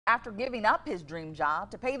After giving up his dream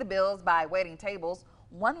job to pay the bills by waiting tables,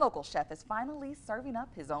 one local chef is finally serving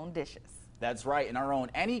up his own dishes. That's right, and our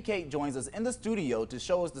own Annie Kate joins us in the studio to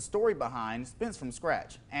show us the story behind Spence from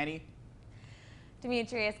Scratch. Annie?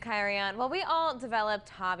 Demetrius, Kyrion. Well, we all developed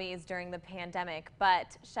hobbies during the pandemic,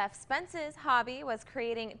 but Chef Spence's hobby was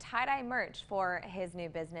creating tie-dye merch for his new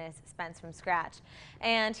business, Spence from Scratch.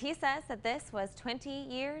 And he says that this was 20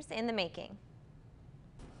 years in the making.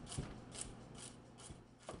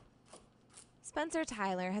 Spencer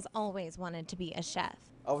Tyler has always wanted to be a chef.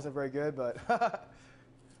 I wasn't very good, but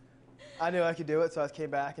I knew I could do it, so I came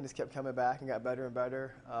back and just kept coming back and got better and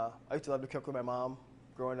better. I used to love to cook with my mom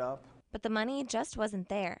growing up. But the money just wasn't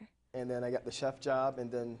there. And then I got the chef job, and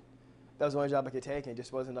then that was the only job I could take, and it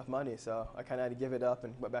just wasn't enough money, so I kind of had to give it up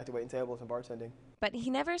and went back to waiting tables and bartending. But he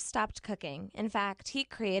never stopped cooking. In fact, he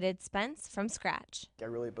created Spence from scratch. I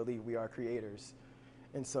really believe we are creators.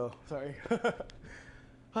 And so, sorry.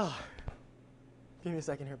 Give me a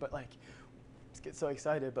second here, but like, just get so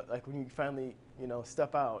excited, but like when you finally,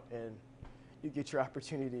 step out and you get your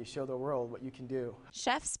opportunity to show the world what you can do.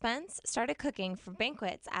 Chef Spence started cooking for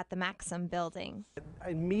banquets at the Maxim building. I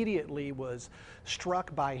immediately was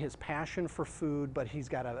struck by his passion for food, but he's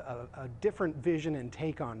got a different vision and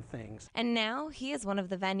take on things. And now he is one of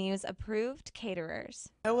the venue's approved caterers.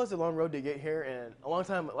 It was a long road to get here, and a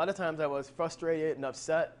lot of times I was frustrated and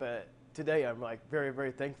upset, but today I'm like very,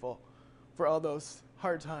 very thankful for all those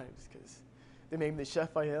hard times, because they made me the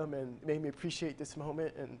chef I am and made me appreciate this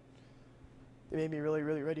moment, and they made me really,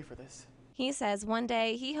 really ready for this. He says one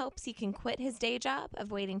day he hopes he can quit his day job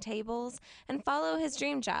of waiting tables and follow his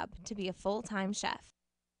dream job to be a full-time chef.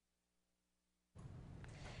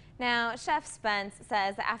 Now, Chef Spence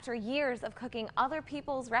says that after years of cooking other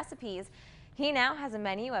people's recipes, he now has a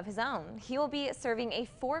menu of his own. He will be serving a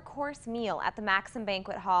 4-course meal at the Maxim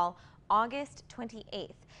Banquet Hall August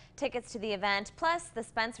 28th. Tickets to the event, plus the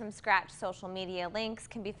Spence from Scratch social media links,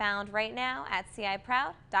 can be found right now at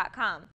ciproud.com.